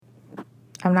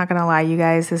I'm not going to lie, you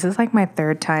guys. This is like my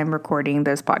third time recording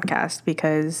this podcast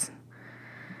because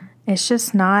it's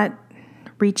just not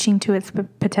reaching to its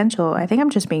potential. I think I'm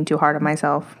just being too hard on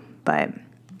myself, but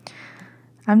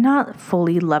I'm not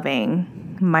fully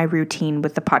loving my routine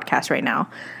with the podcast right now.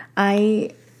 I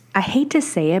hate to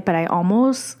say it, but I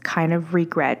almost kind of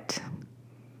regret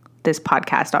this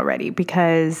podcast already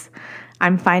because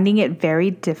I'm finding it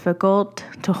very difficult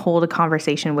to hold a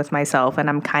conversation with myself, and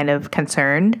I'm kind of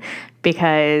concerned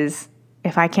because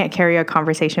if I can't carry a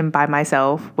conversation by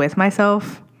myself, with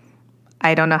myself,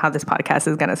 I don't know how this podcast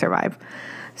is going to survive.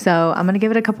 So I'm going to give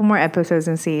it a couple more episodes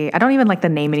and see. I don't even like the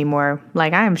name anymore.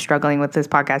 Like, I am struggling with this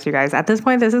podcast, you guys. At this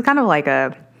point, this is kind of like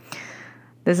a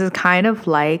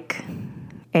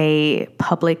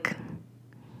public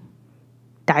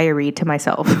diary to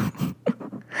myself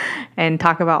and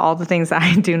talk about all the things that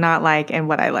I do not like and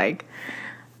what I like.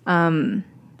 I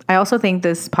also think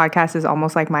this podcast is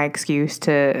almost like my excuse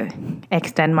to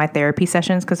extend my therapy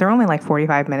sessions because they're only like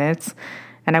 45 minutes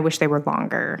and I wish they were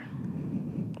longer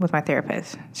with my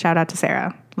therapist. Shout out to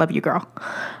Sarah. Love you, girl.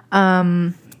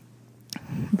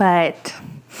 But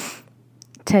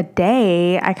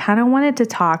today I kind of wanted to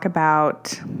talk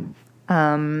about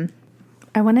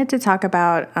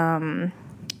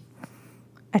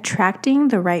attracting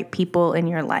the right people in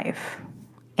your life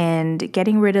and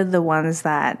getting rid of the ones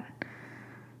that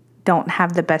don't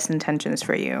have the best intentions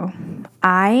for you.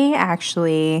 I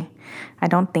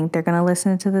don't think they're going to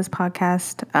listen to this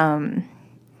podcast.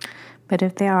 But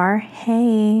if they are,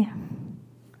 hey,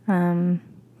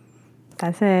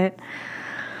 that's it.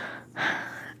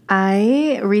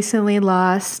 I recently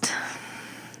lost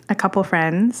a couple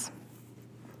friends.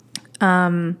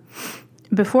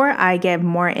 Before I get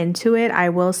more into it, I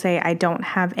will say I don't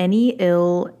have any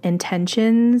ill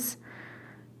intentions.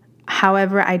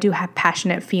 However, I do have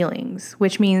passionate feelings,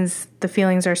 which means the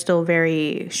feelings are still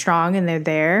very strong and they're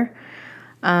there.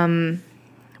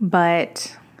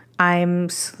 But I'm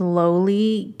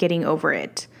slowly getting over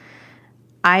it.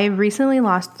 I recently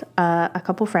lost a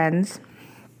couple friends.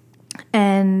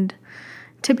 And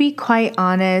to be quite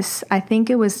honest, I think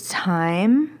it was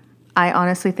time. I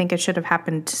honestly think it should have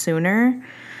happened sooner.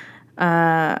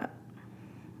 I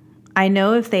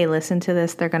know if they listen to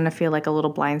this, they're going to feel like a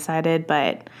little blindsided.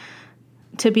 But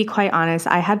to be quite honest,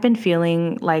 I had been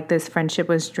feeling like this friendship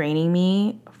was draining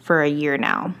me for a year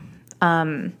now.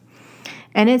 And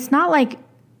it's not like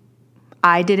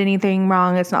I did anything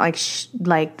wrong. It's not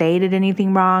like they did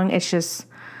anything wrong. It's just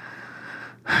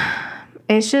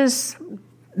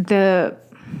the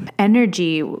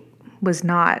energy was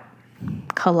not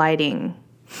colliding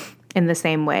in the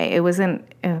same way. It wasn't,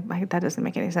 that doesn't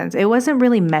make any sense. It wasn't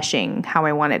really meshing how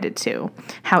I wanted it to,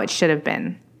 how it should have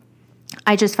been.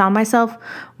 I just found myself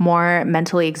more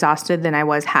mentally exhausted than I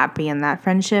was happy in that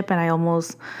friendship. And I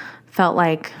almost felt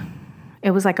like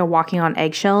it was like a walking on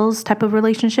eggshells type of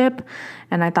relationship.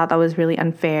 And I thought that was really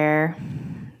unfair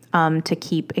to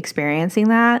keep experiencing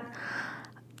that.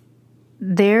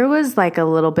 There was like a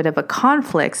little bit of a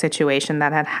conflict situation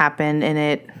that had happened in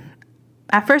it.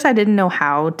 At first, I didn't know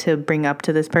how to bring up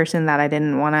to this person that I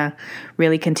didn't want to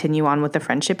really continue on with the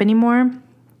friendship anymore.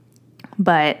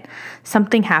 But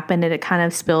something happened and it kind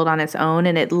of spilled on its own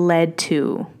and it led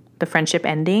to the friendship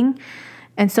ending.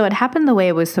 And so it happened the way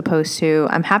it was supposed to.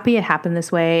 I'm happy it happened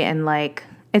this way. And like,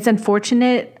 it's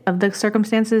unfortunate of the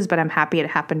circumstances, but I'm happy it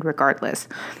happened regardless.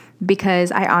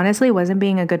 Because I honestly wasn't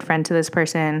being a good friend to this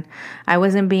person. I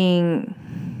wasn't being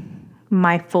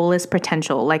my fullest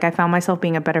potential. Like, I found myself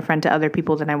being a better friend to other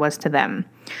people than I was to them.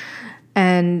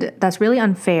 And that's really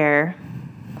unfair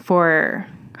for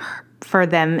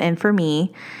them and for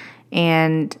me.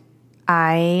 And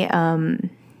I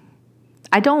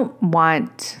don't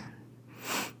want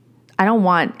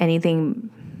anything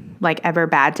like ever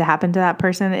bad to happen to that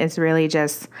person. It's really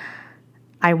just,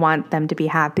 I want them to be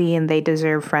happy and they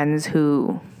deserve friends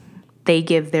who they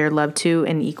give their love to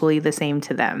and equally the same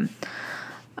to them.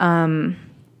 I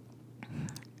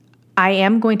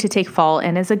am going to take fault,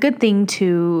 and it's a good thing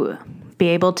to be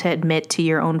able to admit to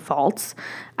your own faults.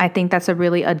 I think that's a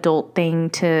really adult thing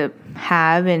to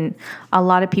have, and a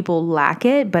lot of people lack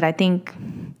it, but I think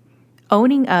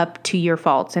owning up to your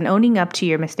faults and owning up to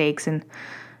your mistakes and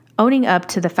owning up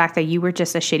to the fact that you were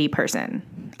just a shitty person.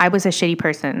 I was a shitty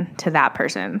person to that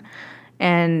person.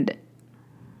 And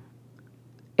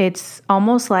it's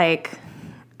almost like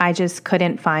I just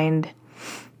couldn't find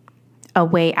a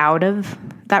way out of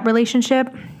that relationship.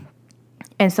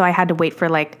 And so I had to wait for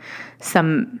like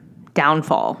some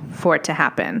downfall for it to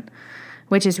happen,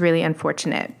 which is really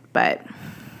unfortunate. But,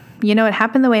 you know, it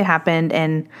happened the way it happened.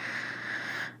 And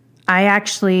I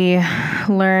actually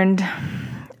learned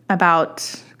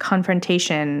about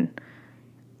confrontation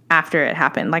after it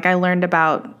happened. Like I learned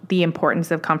about the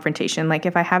importance of confrontation. Like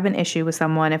if I have an issue with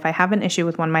someone, if I have an issue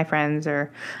with one of my friends,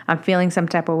 or I'm feeling some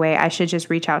type of way, I should just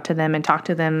reach out to them and talk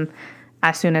to them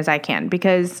as soon as I can.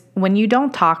 Because when you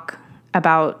don't talk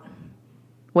about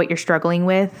what you're struggling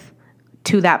with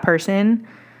to that person,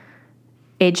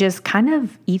 it just kind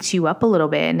of eats you up a little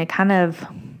bit, and it kind of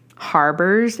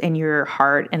harbors in your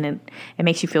heart, and it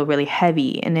makes you feel really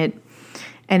heavy, and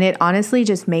it honestly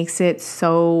just makes it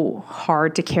so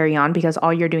hard to carry on because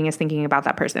all you're doing is thinking about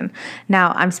that person.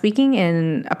 Now, I'm speaking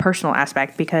in a personal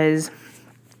aspect because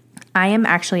I am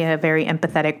actually a very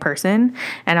empathetic person,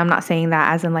 and I'm not saying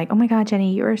that as in like, oh my God,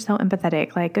 Jenny, you are so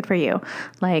empathetic. Like, good for you.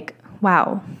 Like,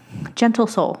 wow, gentle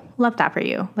soul. Love that for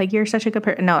you. Like, you're such a good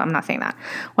person. No, I'm not saying that.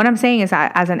 What I'm saying is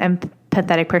that as an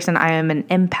empathetic person, I am an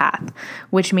empath,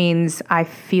 which means I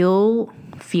feel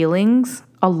feelings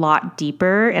a lot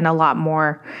deeper and a lot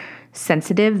more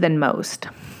sensitive than most.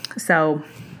 So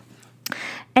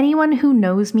anyone who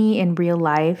knows me in real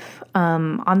life,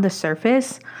 on the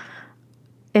surface,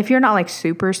 if you're not like if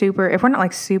we're not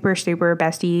like super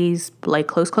besties, like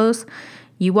close,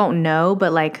 you won't know.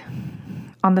 But like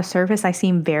on the surface, I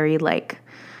seem very like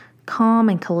calm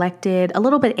and collected, a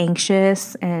little bit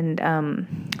anxious. And,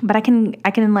 but I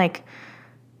can like,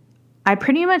 I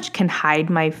pretty much can hide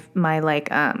my like,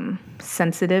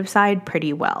 sensitive side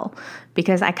pretty well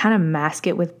because I kind of mask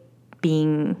it with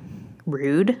being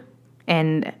rude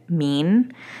and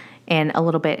mean and a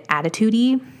little bit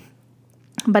attitude-y.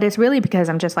 But it's really because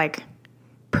I'm just like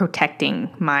protecting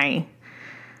my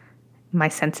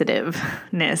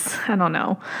sensitiveness. I don't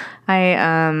know.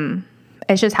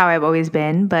 It's just how I've always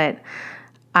been, but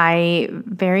I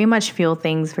very much feel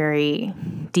things very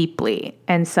deeply.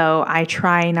 And so I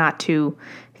try not to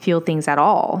feel things at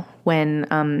all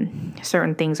when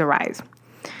certain things arise.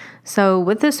 So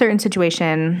with this certain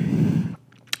situation,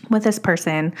 with this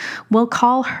person, we'll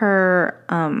call her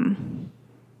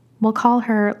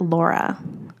Laura.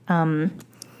 I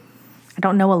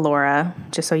don't know a Laura,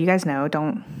 just so you guys know.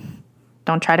 Don't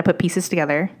try to put pieces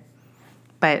together,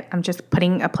 but I'm just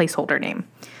putting a placeholder name.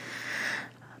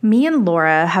 Me and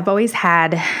Laura have always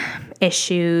had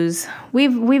issues.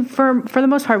 We've for the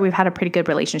most part, we've had a pretty good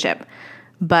relationship,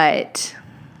 but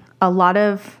a lot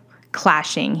of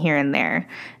clashing here and there.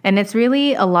 And it's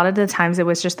really, a lot of the times it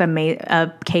was just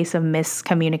a case of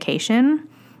miscommunication.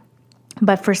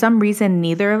 But for some reason,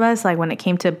 neither of us, like when it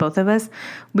came to both of us,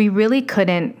 we really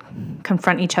couldn't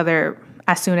confront each other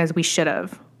as soon as we should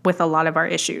have with a lot of our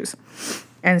issues.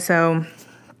 And so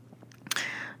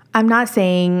I'm not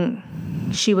saying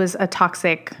she was a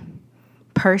toxic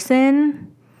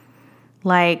person.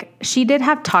 Like, she did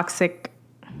have toxic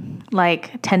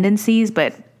like tendencies,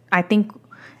 but I think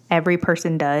every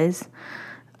person does.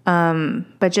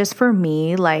 But just for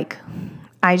me, like,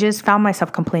 I just found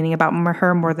myself complaining about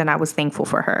her more than I was thankful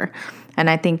for her. And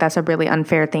I think that's a really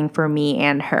unfair thing for me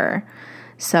and her.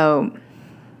 So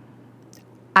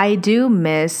I do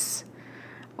miss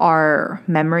our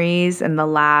memories and the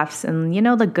laughs and, you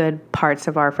know, the good parts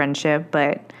of our friendship,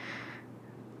 but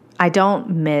I don't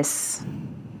miss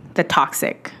the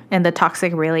toxic. And the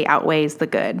toxic really outweighs the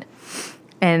good.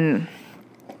 And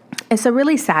it's a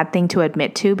really sad thing to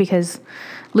admit to, because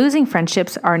losing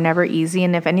friendships are never easy.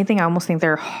 And if anything, I almost think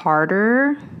they're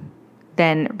harder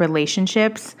than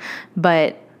relationships.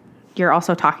 But you're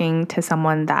also talking to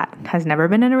someone that has never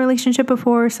been in a relationship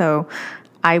before. So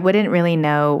I wouldn't really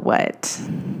know what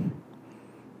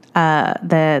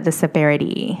the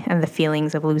severity and the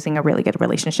feelings of losing a really good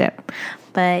relationship.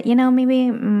 But, you know, maybe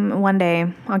one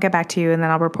day I'll get back to you and then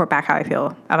I'll report back how I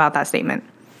feel about that statement.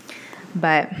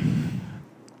 But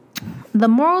the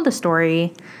moral of the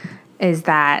story is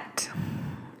that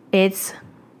it's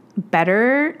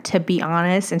better to be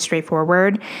honest and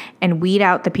straightforward and weed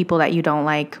out the people that you don't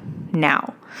like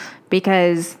now.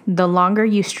 Because the longer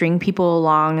you string people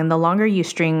along and the longer you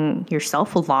string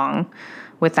yourself along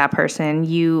with that person,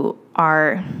 you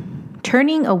are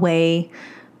turning away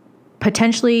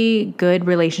potentially good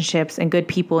relationships and good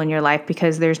people in your life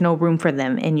because there's no room for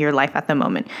them in your life at the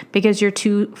moment because you're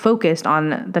too focused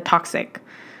on the toxicness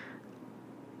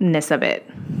of it,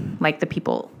 like the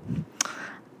people.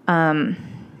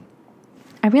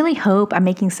 I really hope I'm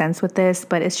making sense with this,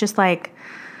 but it's just like,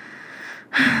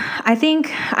 I think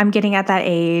I'm getting at that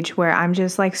age where I'm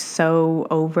just like so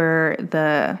over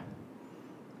the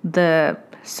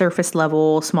surface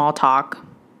level small talk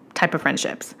type of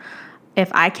friendships. If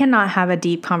I cannot have a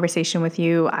deep conversation with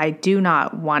you, I do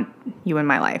not want you in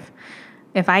my life.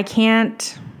 If I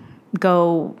can't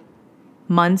go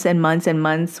months and months and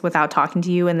months without talking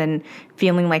to you and then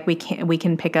feeling like we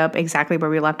can pick up exactly where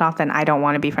we left off, then I don't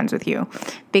want to be friends with you.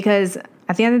 Because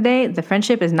at the end of the day, the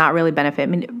friendship is not really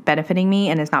benefiting me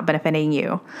and it's not benefiting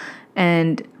you.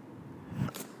 And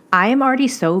I am already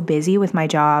so busy with my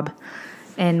job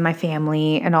and my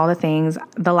family and all the things.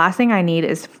 The last thing I need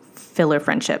is filler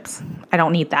friendships. I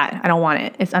don't need that. I don't want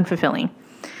it. It's unfulfilling.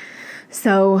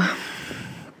 So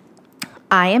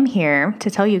I am here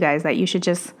to tell you guys that you should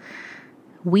just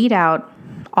weed out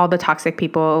all the toxic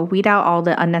people, weed out all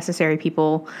the unnecessary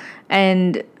people.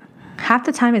 And half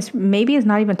the time it's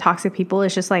not even toxic people.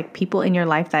 It's just like people in your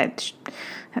life that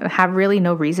have really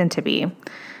no reason to be.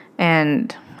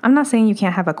 And I'm not saying you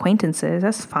can't have acquaintances.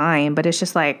 That's fine. But it's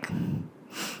just like,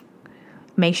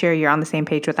 make sure you're on the same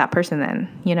page with that person then.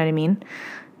 You know what I mean?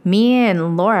 Me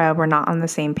and Laura were not on the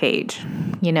same page.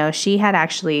 You know,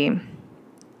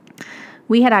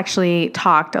 we had actually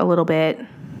talked a little bit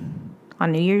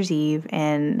on New Year's Eve,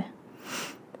 and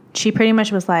she pretty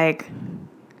much was like,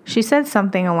 she said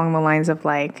something along the lines of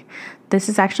like, this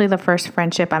is actually the first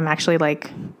friendship I'm actually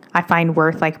like, I find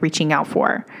worth like reaching out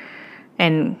for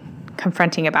and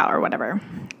confronting about or whatever.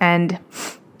 And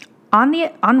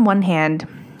on one hand,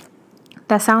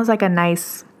 that sounds like a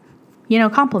nice,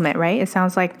 compliment, right? It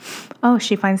sounds like, oh,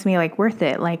 she finds me like worth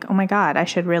it. Like, oh my God, I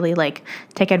should really like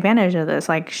take advantage of this.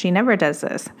 Like, she never does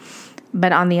this.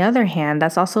 But on the other hand,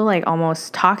 that's also like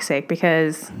almost toxic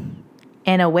because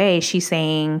in a way she's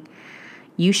saying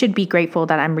you should be grateful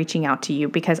that I'm reaching out to you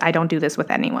because I don't do this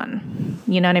with anyone.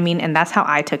 You know what I mean? And that's how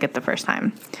I took it the first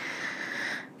time.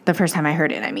 The first time I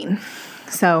heard it, I mean.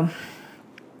 So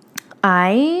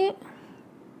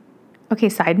okay,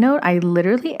 side note, I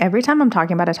literally, every time I'm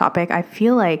talking about a topic, I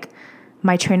feel like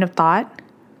my train of thought,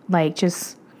 like,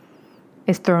 just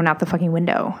is thrown out the fucking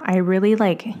window. I really,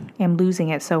 like, am losing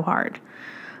it so hard.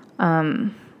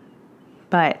 But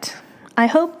I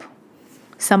hope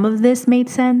some of this made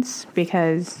sense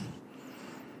because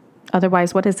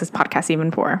otherwise, what is this podcast even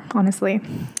for, honestly?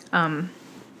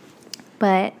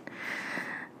 But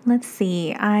let's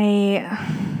see.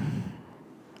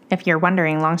 If you're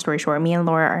wondering, long story short, me and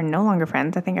Laura are no longer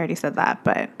friends. I think I already said that,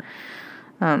 but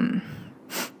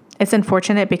it's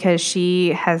unfortunate because she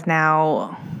has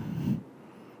now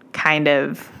kind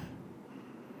of...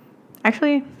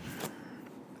 Actually,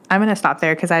 I'm going to stop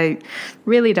there because I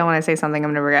really don't want to say something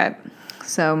I'm going to regret.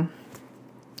 So,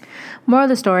 moral of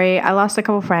the story, I lost a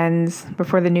couple friends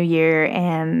before the new year,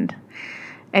 and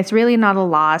it's really not a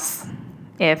loss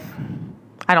if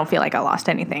I don't feel like I lost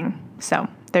anything. So,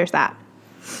 there's that.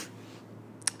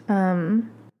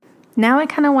 Now I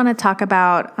kind of want to talk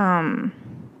about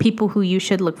people who you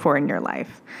should look for in your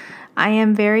life. I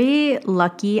am very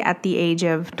lucky at the age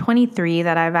of 23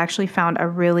 that I've actually found a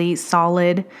really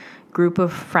solid group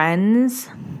of friends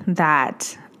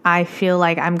that I feel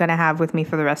like I'm going to have with me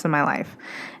for the rest of my life.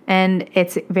 And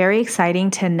it's very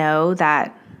exciting to know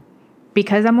that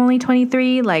because I'm only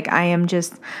 23, like I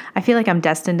feel like I'm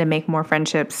destined to make more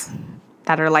friendships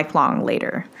that are lifelong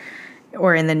later.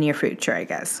 Or in the near future, I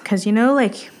guess. Because,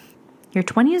 like your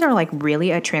 20s are like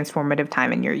really a transformative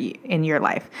time in your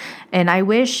life. And I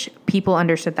wish people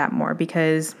understood that more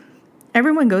because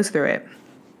everyone goes through it.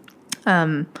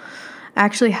 I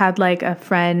actually had like a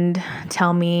friend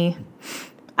tell me,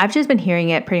 I've just been hearing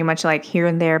it pretty much like here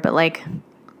and there, but like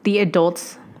the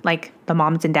adults, like the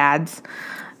moms and dads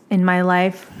in my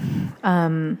life,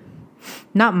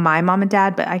 not my mom and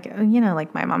dad, but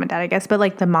like my mom and dad, I guess, but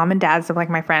like the mom and dads of like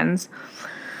my friends,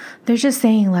 they've just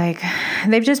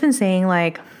been saying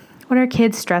like, what are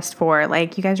kids stressed for?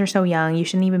 Like, you guys are so young. You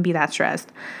shouldn't even be that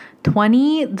stressed.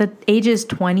 The ages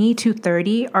 20 to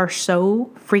 30 are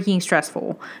so freaking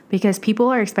stressful because people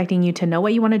are expecting you to know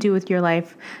what you want to do with your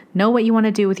life, know what you want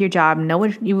to do with your job, know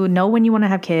when you want to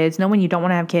have kids, know when you don't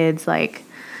want to have kids. Like,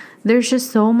 there's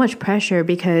just so much pressure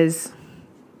because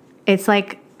it's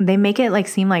like, they make it like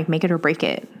seem like make it or break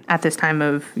it at this time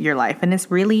of your life. And it's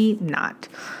really not.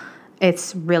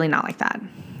 It's really not like that.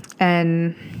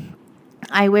 And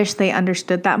I wish they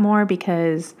understood that more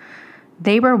because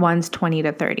they were once 20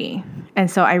 to 30. And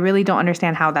so I really don't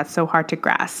understand how that's so hard to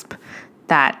grasp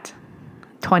that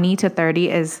 20 to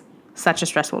 30 is such a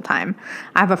stressful time.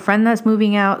 I have a friend that's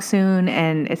moving out soon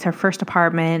and it's her first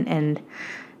apartment, and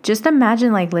just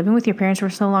imagine like living with your parents for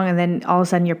so long and then all of a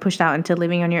sudden you're pushed out into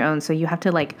living on your own. So you have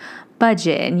to like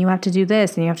budget and you have to do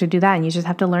this and you have to do that. And you just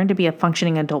have to learn to be a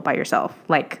functioning adult by yourself.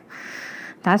 Like,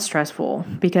 that's stressful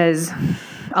because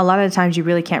a lot of the times you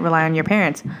really can't rely on your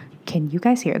parents. Can you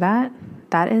guys hear that?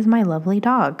 That is my lovely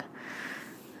dog.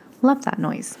 Love that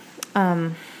noise.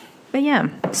 But yeah,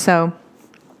 so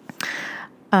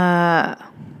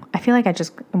I feel like I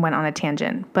just went on a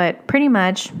tangent, but pretty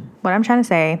much what I'm trying to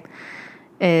say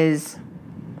is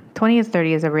 20 to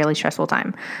 30 is a really stressful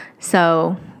time.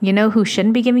 So, you know who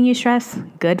shouldn't be giving you stress?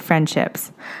 Good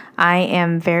friendships. I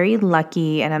am very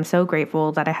lucky and I'm so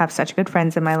grateful that I have such good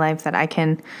friends in my life that I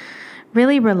can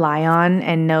really rely on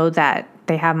and know that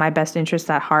they have my best interests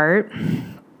at heart.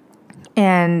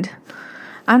 And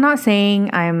I'm not saying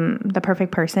I'm the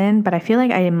perfect person, but I feel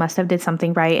like I must have did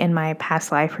something right in my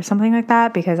past life or something like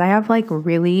that, because I have like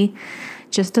really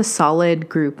just a solid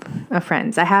group of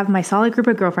friends. I have my solid group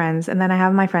of girlfriends, and then I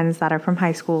have my friends that are from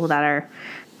high school that are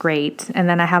great. And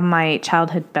then I have my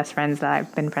childhood best friends that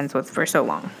I've been friends with for so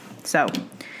long. So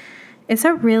it's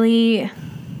a really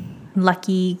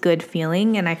lucky, good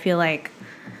feeling. And I feel like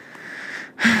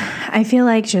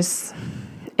just,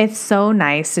 it's so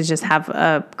nice to just have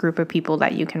a group of people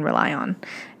that you can rely on.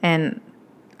 And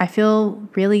I feel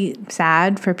really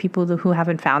sad for people who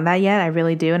haven't found that yet. I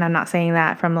really do. And I'm not saying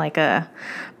that from like a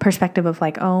perspective of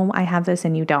like, oh, I have this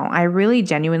and you don't. I really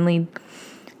genuinely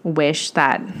wish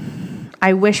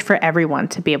for everyone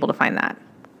to be able to find that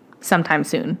sometime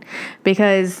soon.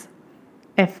 Because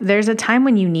if there's a time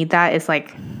when you need that, it's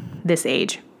like this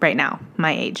age right now,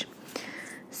 my age.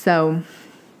 So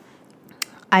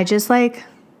I just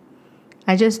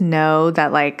know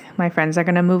that like my friends are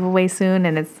going to move away soon,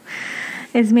 and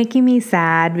it's making me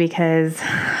sad because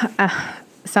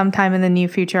sometime in the near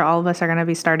future, all of us are going to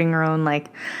be starting our own like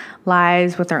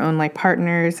lives with our own like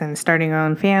partners and starting our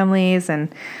own families.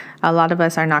 And a lot of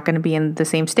us are not going to be in the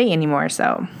same state anymore.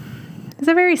 So it's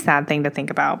a very sad thing to think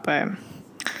about, but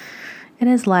it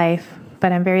is life.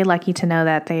 But I'm very lucky to know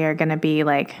that they are going to be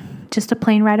like just a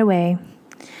plane ride away.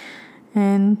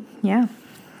 And yeah,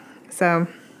 so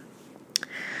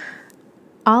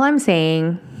all I'm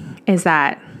saying is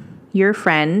that your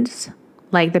friends,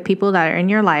 like the people that are in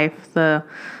your life, the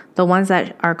ones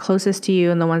that are closest to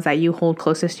you and the ones that you hold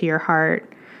closest to your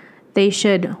heart, they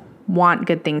should want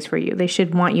good things for you. They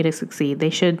should want you to succeed.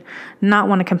 They should not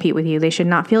want to compete with you. They should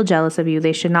not feel jealous of you.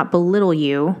 They should not belittle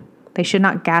you. They should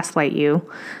not gaslight you.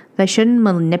 They shouldn't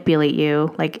manipulate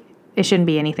you. Like, it shouldn't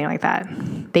be anything like that.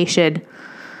 They should,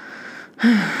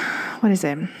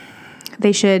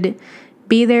 They should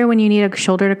be there when you need a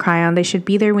shoulder to cry on. They should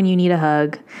be there when you need a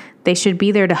hug. They should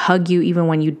be there to hug you even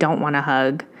when you don't want to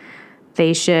hug.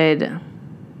 They should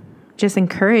just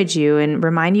encourage you and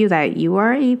remind you that you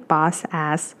are a boss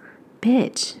ass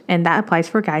bitch. And that applies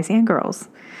for guys and girls.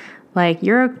 Like,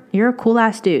 you're a cool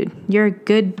ass dude. You're a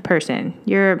good person.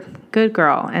 You're a good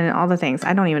girl and all the things.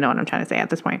 I don't even know what I'm trying to say at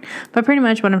this point. But pretty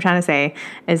much what I'm trying to say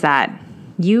is that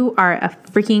you are a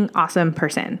freaking awesome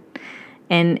person.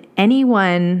 And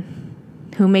anyone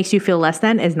who makes you feel less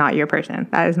than is not your person.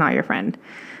 That is not your friend.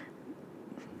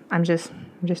 I'm just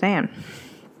saying.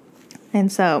 And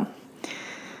so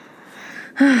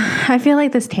I feel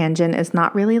like this tangent is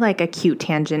not really like a cute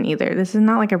tangent either. This is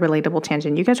not like a relatable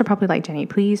tangent. You guys are probably like, Jenny,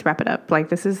 please wrap it up. Like,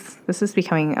 this is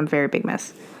becoming a very big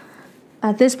mess.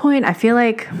 At this point, I feel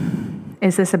like,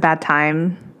 is this a bad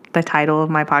time? The title of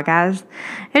my podcast,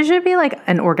 it should be like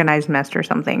an organized mess or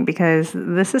something, because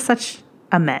this is such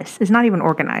a mess. It's not even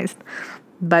organized.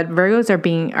 But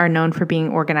Virgos are known for being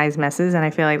organized messes, and I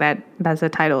feel like that's a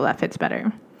title that fits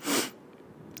better.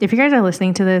 If you guys are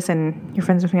listening to this and you're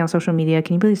friends with me on social media,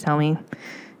 can you please tell me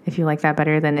if you like that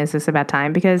better than is this a bad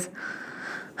time? Because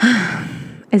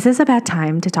is this a bad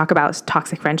time to talk about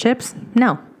toxic friendships?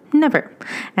 No, never.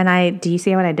 And do you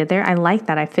see what I did there? I like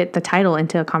that I fit the title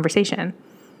into a conversation.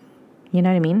 You know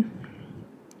what I mean?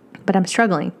 But I'm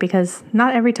struggling because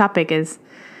not every topic is,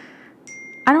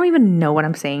 I don't even know what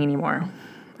I'm saying anymore.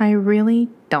 I really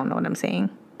don't know what I'm saying.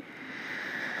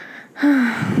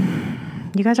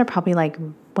 You guys are probably like,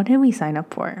 what did we sign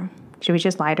up for? Should we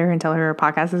just lie to her and tell her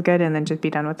podcast is good and then just be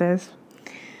done with this?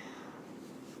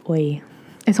 Oi,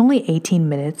 it's only 18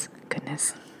 minutes.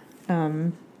 Goodness.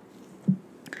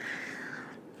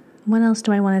 What else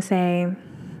do I want to say?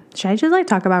 Should I just like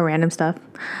talk about random stuff?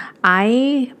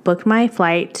 I booked my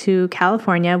flight to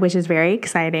California, which is very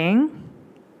exciting.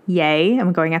 Yay.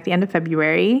 I'm going at the end of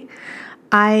February.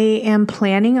 I am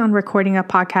planning on recording a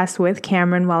podcast with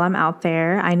Cameron while I'm out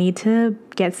there. I need to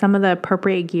get some of the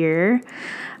appropriate gear.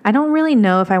 I don't really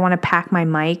know if I want to pack my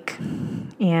mic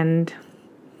and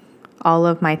all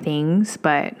of my things,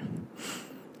 but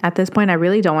at this point, I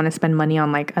really don't want to spend money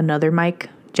on like another mic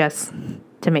just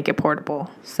to make it portable.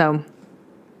 So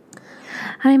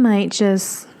I might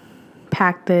just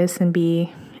pack this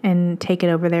and take it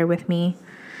over there with me.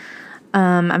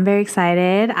 I'm very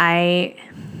excited.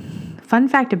 Fun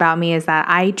fact about me is that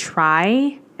I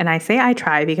try, and I say I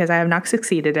try because I have not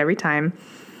succeeded every time,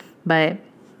 but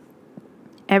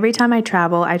every time I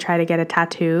travel, I try to get a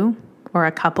tattoo or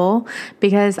a couple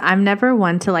because I'm never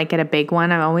one to like get a big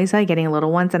one. I'm always like getting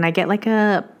little ones, and I get like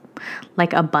a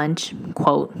bunch,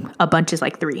 quote, a bunch is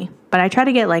like 3, but I try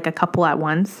to get like a couple at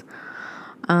once.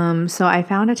 So I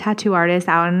found a tattoo artist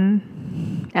out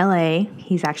in LA.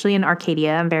 He's actually in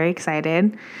Arcadia. I'm very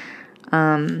excited.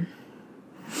 I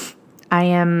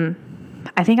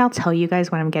think I'll tell you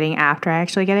guys what I'm getting after I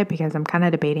actually get it, because I'm kind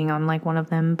of debating on like one of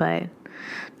them, but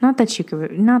not that you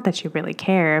really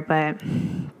care, but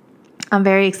I'm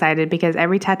very excited because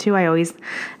every tattoo I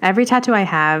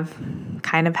have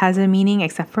kind of has a meaning,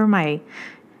 except for my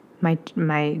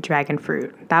dragon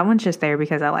fruit. That one's just there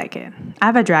because I like it. I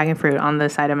have a dragon fruit on the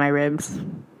side of my ribs,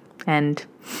 and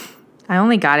I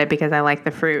only got it because I like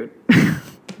the fruit.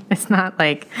 It's not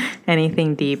like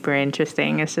anything deep or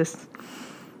interesting. It's just,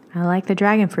 I like the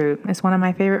dragon fruit. It's one of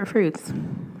my favorite fruits.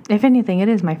 If anything, it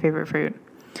is my favorite fruit.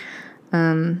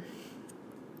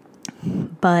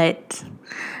 But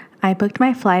I booked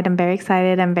my flight. I'm very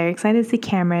excited. I'm very excited to see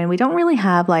Cameron. We don't really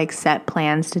have like set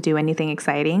plans to do anything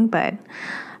exciting, but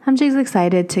I'm just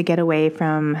excited to get away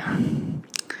from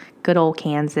good old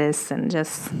Kansas and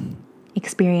just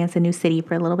experience a new city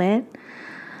for a little bit.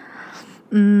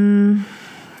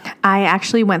 I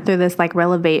actually went through this like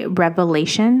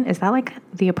revelation. Is that like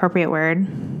the appropriate word?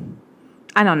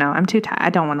 I don't know. I'm too tired. I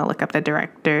don't want to look up the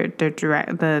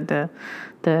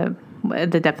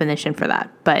definition for that.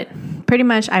 But pretty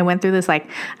much I went through this, like,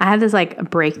 I had this like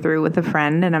breakthrough with a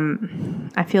friend,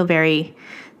 and I feel very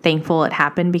thankful it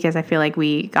happened because I feel like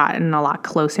we gotten a lot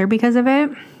closer because of it,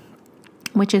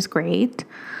 which is great.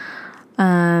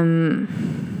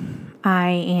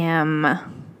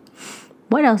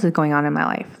 What else is going on in my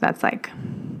life that's like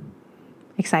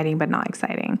exciting but not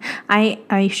exciting?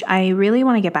 I really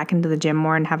want to get back into the gym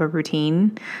more and have a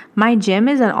routine. My gym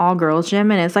is an all-girls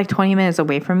gym, and it's like 20 minutes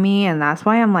away from me, and that's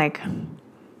why I'm like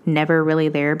never really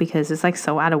there, because it's like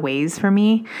so out of ways for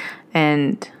me,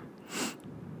 and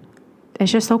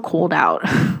it's just so cold out.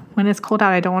 When it's cold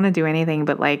out, I don't want to do anything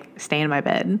but like stay in my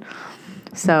bed.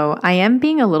 So I am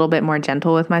being a little bit more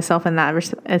gentle with myself in that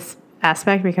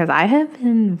aspect, because I have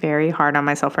been very hard on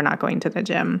myself for not going to the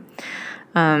gym.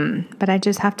 But I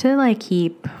just have to like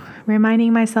keep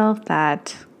reminding myself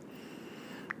that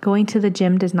going to the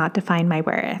gym does not define my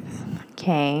worth.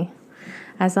 Okay.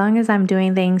 As long as I'm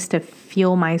doing things to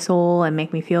fuel my soul and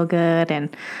make me feel good,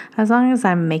 and as long as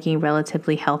I'm making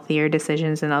relatively healthier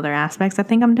decisions in other aspects, I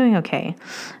think I'm doing okay.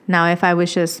 Now, if I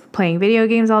was just playing video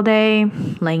games all day,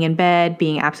 laying in bed,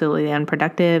 being absolutely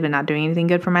unproductive and not doing anything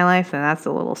good for my life, then that's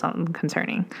a little something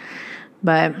concerning.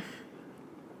 But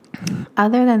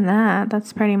other than that,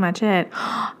 that's pretty much it.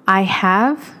 I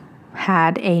have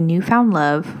had a newfound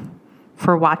love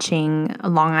for watching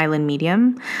Long Island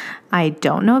Medium. I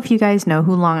don't know if you guys know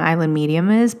who Long Island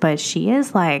Medium is, but she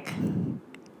is like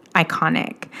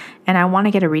iconic, and I want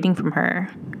to get a reading from her.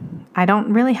 I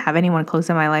don't really have anyone close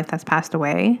in my life that's passed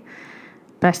away,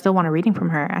 but I still want a reading from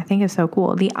her. I think it's so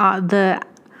cool. The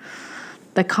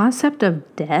concept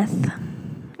of death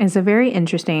is a very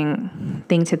interesting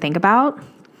thing to think about.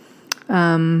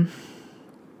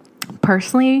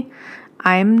 Personally,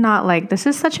 I'm not like, this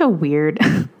is such a weird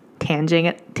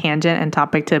tangent and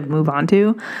topic to move on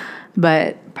to,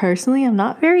 but personally, I'm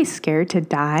not very scared to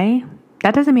die.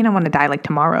 That doesn't mean I want to die like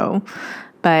tomorrow,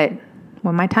 but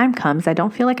when my time comes, I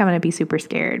don't feel like I'm going to be super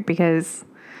scared, because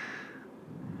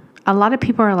a lot of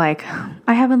people are like,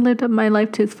 I haven't lived up my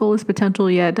life to its fullest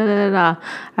potential yet. I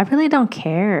really don't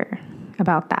care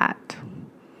about that.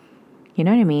 You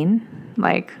know what I mean?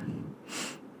 Like,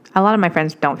 a lot of my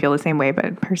friends don't feel the same way,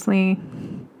 but personally,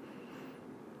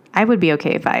 I would be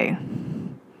okay if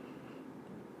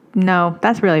no,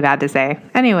 that's really bad to say.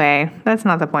 Anyway, that's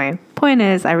not the point. Point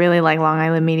is, I really like Long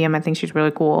Island Medium. I think she's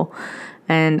really cool,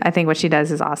 and I think what she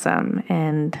does is awesome.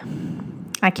 And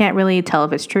I can't really tell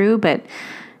if it's true, but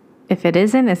if it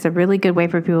isn't, it's a really good way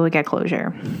for people to get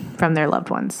closure from their loved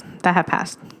ones that have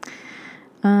passed.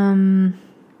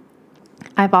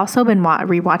 I've also been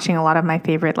rewatching a lot of my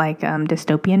favorite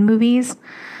dystopian movies.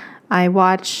 This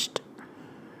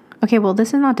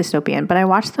is not dystopian, but I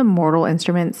watched the Mortal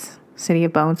Instruments City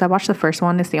of Bones. I watched the first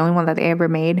one. It's the only one that they ever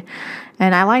made,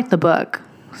 and I liked the book,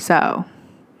 so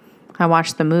I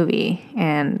watched the movie,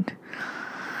 and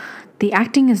the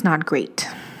acting is not great.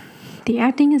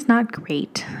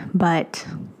 But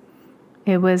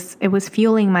it was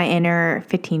fueling my inner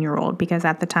 15-year-old, because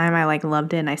at the time I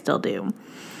loved it, and I still do.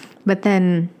 But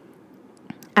then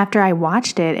after I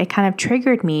watched it, it kind of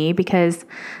triggered me, because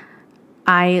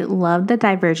I love the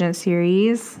Divergent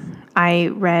series. I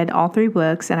read all 3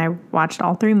 books and I watched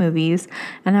all 3 movies,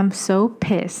 and I'm so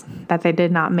pissed that they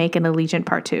did not make an Allegiant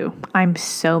Part 2. I'm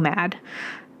so mad.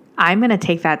 I'm going to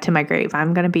take that to my grave.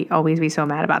 I'm going to always be so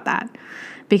mad about that.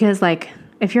 Because like,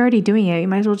 if you're already doing it, you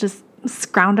might as well just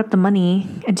scrounge up the money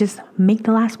and just make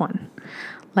the last one.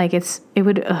 Like it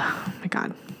would, oh my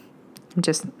God.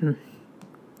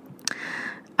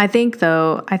 I think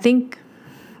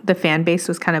the fan base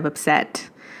was kind of upset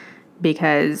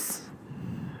because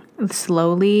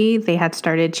slowly they had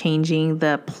started changing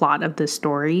the plot of the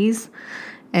stories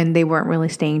and they weren't really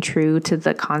staying true to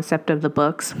the concept of the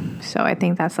books. So I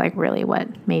think that's like really what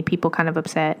made people kind of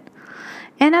upset.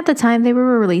 And at the time they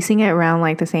were releasing it around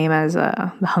like the same as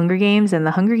the Hunger Games, and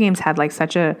the Hunger Games had like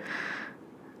such a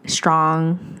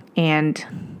strong and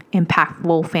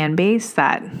impactful fan base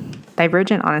that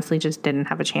Divergent honestly just didn't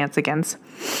have a chance against.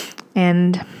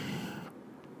 And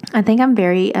I think I'm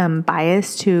very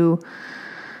biased to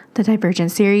the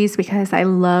Divergent series because I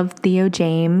love Theo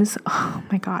James. Oh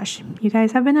my gosh. You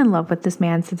guys, I've been in love with this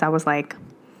man since I was like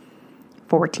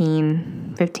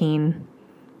 14, 15.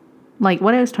 Like,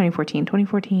 what is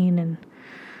 2014 and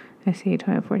I see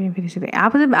 2014, 15, 16.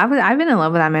 I've been in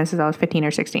love with that man since I was 15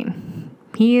 or 16.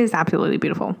 He is absolutely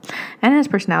beautiful. And his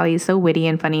personality is so witty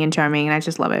and funny and charming, and I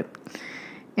just love it.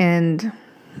 And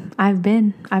I've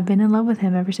been in love with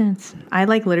him ever since. I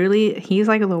like literally, he's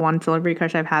like the one celebrity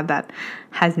crush I've had that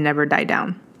has never died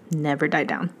down. Never died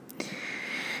down.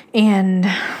 And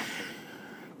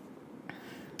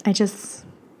I'm just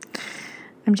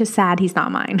sad he's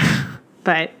not mine.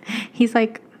 But he's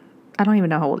like, I don't even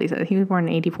know how old he is. He was born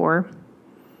in 84.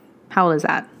 How old is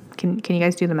that? Can you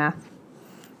guys do the math?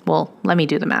 Well, let me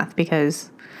do the math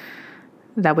because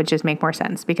that would just make more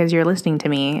sense because you're listening to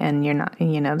me and you're not,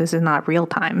 this is not real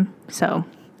time. So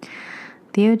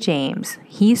Theo James,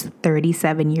 he's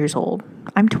 37 years old.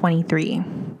 I'm 23.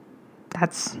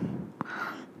 That's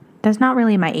not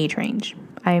really my age range.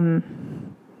 No.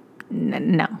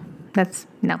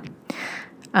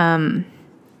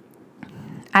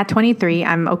 At 23,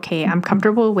 I'm okay. I'm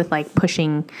comfortable with like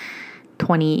pushing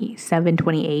 27,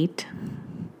 28,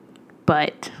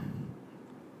 but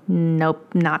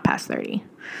nope, not past 30.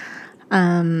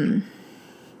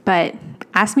 But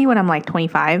ask me when I'm like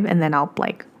 25 and then I'll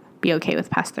like be okay with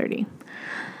past 30.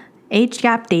 Age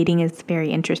gap dating is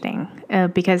very interesting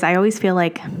because I always feel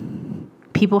like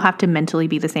people have to mentally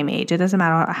be the same age. It doesn't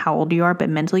matter how old you are, but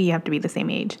mentally you have to be the same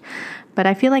age. But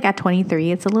I feel like at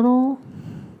 23, it's a little,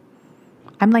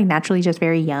 I'm like naturally just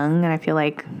very young, and I feel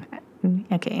like,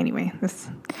 okay, anyway,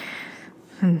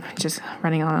 I'm just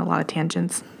running on a lot of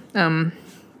tangents.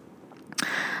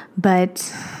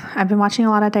 But I've been watching a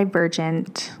lot of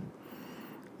Divergent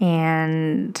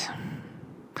and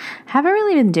haven't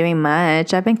really been doing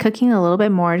much. I've been cooking a little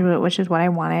bit more, which is what I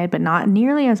wanted, but not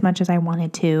nearly as much as I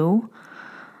wanted to.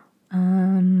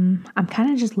 I'm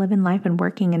kind of just living life and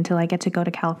working until I get to go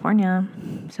to California.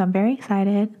 So I'm very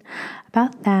excited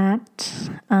about that.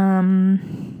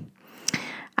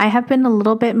 I have been a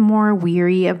little bit more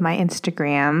weary of my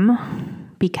Instagram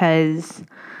because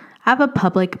I have a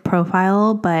public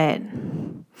profile, but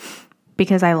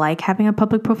because I like having a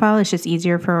public profile, it's just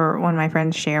easier for when my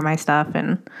friends share my stuff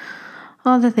and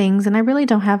all the things. And I really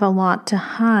don't have a lot to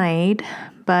hide,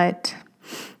 but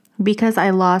because I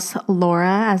lost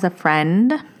Laura as a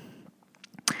friend,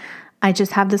 I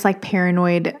just have this like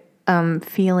paranoid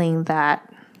feeling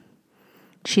that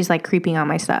she's like creeping on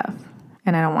my stuff,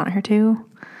 and I don't want her to,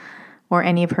 or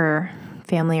any of her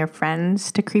family or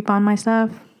friends to creep on my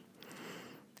stuff.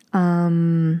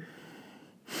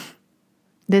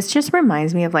 This just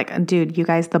reminds me of like, dude, you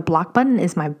guys, the block button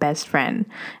is my best friend.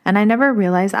 And I never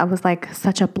realized I was like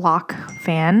such a block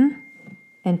fan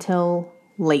until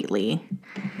lately.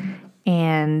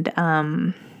 And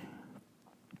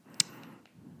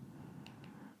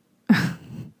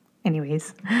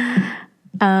anyways,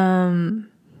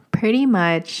 pretty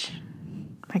much,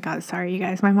 my God, sorry you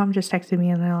guys. My mom just texted me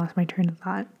and I lost my train of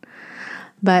thought.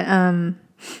 But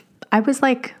I was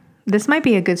like, this might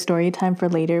be a good story time for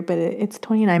later, but it's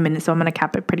 29 minutes, so I'm going to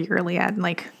cap it pretty early at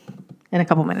like in a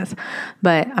couple minutes.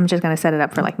 But I'm just going to set it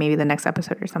up for like maybe the next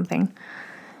episode or something.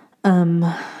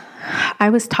 I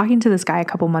was talking to this guy a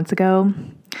couple months ago,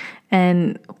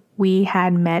 and we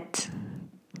had met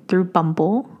through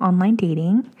Bumble, online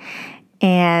dating,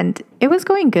 and it was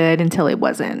going good until it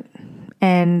wasn't.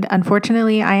 And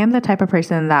unfortunately, I am the type of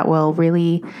person that will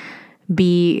really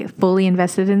be fully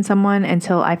invested in someone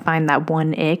until I find that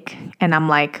one ick, and I'm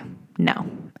like, no,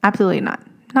 absolutely not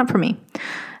for me.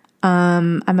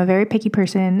 I'm a very picky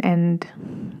person, and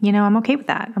I'm okay with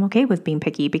that. I'm okay with being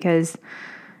picky because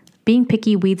being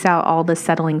picky weeds out all the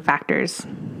settling factors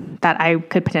that I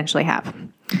could potentially have.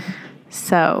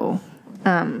 So,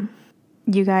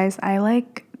 you guys, I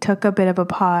took a bit of a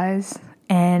pause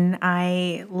and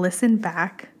I listened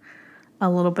back a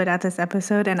little bit at this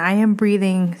episode, and I am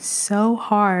breathing so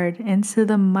hard into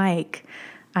the mic.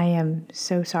 I am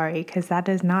so sorry because that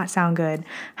does not sound good.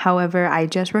 However, I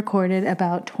just recorded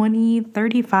about I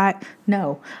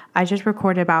just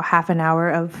recorded about half an hour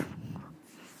of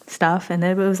stuff, and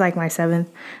it was like my 7th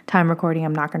time recording.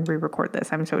 I'm not going to re-record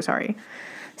this. I'm so sorry.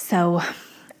 So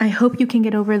I hope you can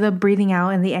get over the breathing out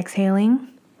and the exhaling.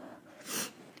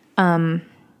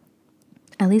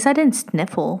 At least I didn't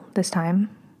sniffle this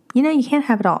time. You can't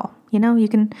have it all. You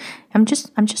can. I'm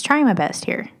just trying my best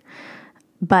here.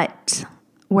 But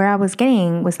where I was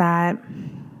getting was that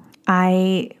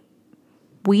I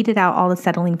weeded out all the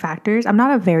settling factors. I'm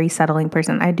not a very settling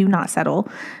person. I do not settle.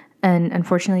 And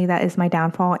unfortunately, that is my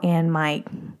downfall and my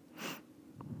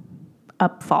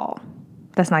upfall.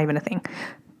 That's not even a thing.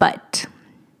 But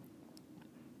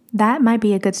that might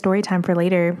be a good story time for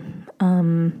later.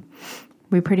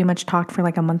 We pretty much talked for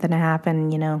like a month and a half,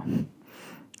 and,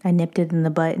 I nipped it in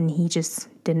the butt and he just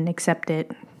didn't accept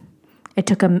it. It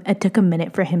took a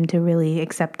minute for him to really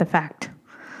accept the fact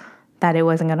that it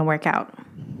wasn't going to work out.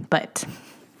 But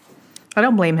I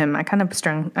don't blame him. I kind of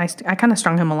strung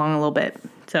him along a little bit.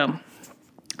 So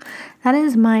that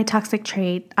is my toxic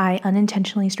trait. I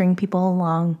unintentionally string people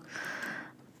along,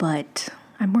 but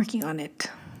I'm working on it.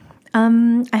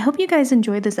 I hope you guys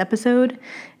enjoyed this episode.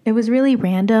 It was really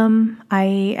random.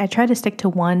 I try to stick to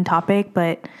one topic,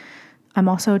 but I'm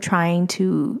also trying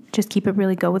to just keep it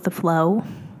really go with the flow.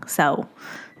 So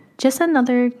just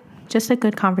a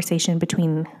good conversation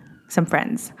between some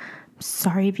friends.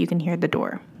 Sorry if you can hear the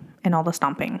door and all the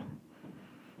stomping.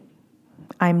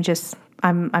 I'm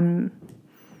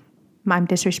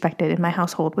disrespected in my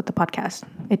household with the podcast.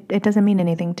 It doesn't mean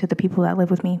anything to the people that live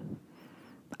with me,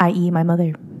 i.e. my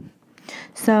mother.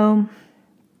 So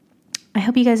I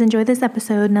hope you guys enjoyed this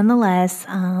episode nonetheless.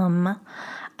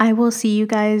 I will see you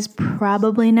guys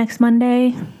probably next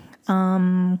Monday.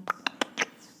 I'm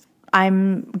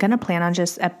going to plan on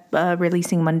just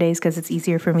releasing Mondays because it's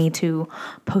easier for me to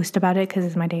post about it because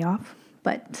it's my day off.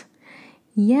 But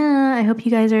yeah, I hope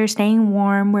you guys are staying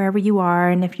warm wherever you are.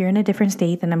 And if you're in a different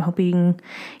state, then I'm hoping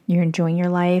you're enjoying your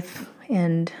life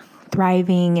and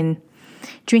thriving and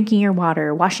drinking your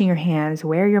water, washing your hands,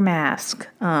 wear your mask.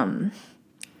 Don't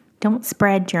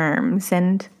spread germs,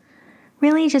 and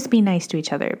really just be nice to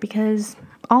each other, because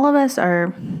all of us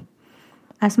are,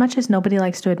 as much as nobody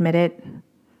likes to admit it,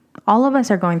 all of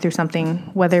us are going through something,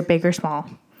 whether big or small.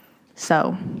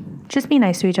 So just be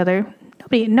nice to each other.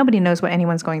 Nobody knows what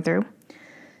anyone's going through.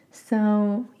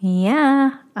 So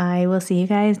yeah, I will see you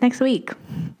guys next week.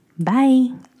 Bye.